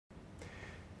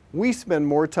We spend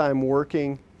more time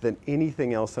working than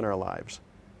anything else in our lives.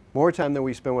 More time than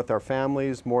we spend with our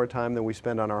families, more time than we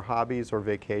spend on our hobbies or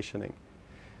vacationing.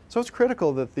 So it's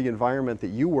critical that the environment that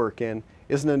you work in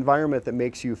is an environment that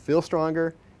makes you feel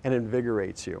stronger and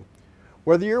invigorates you.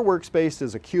 Whether your workspace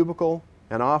is a cubicle,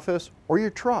 an office, or your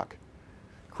truck,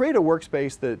 create a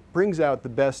workspace that brings out the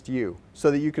best you so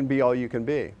that you can be all you can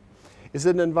be. Is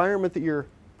it an environment that you're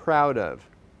proud of?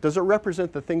 Does it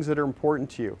represent the things that are important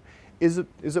to you? Is it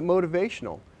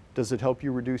motivational? Does it help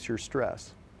you reduce your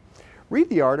stress? Read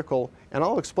the article and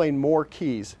I'll explain more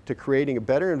keys to creating a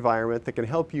better environment that can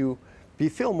help you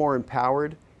feel more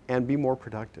empowered and be more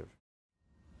productive.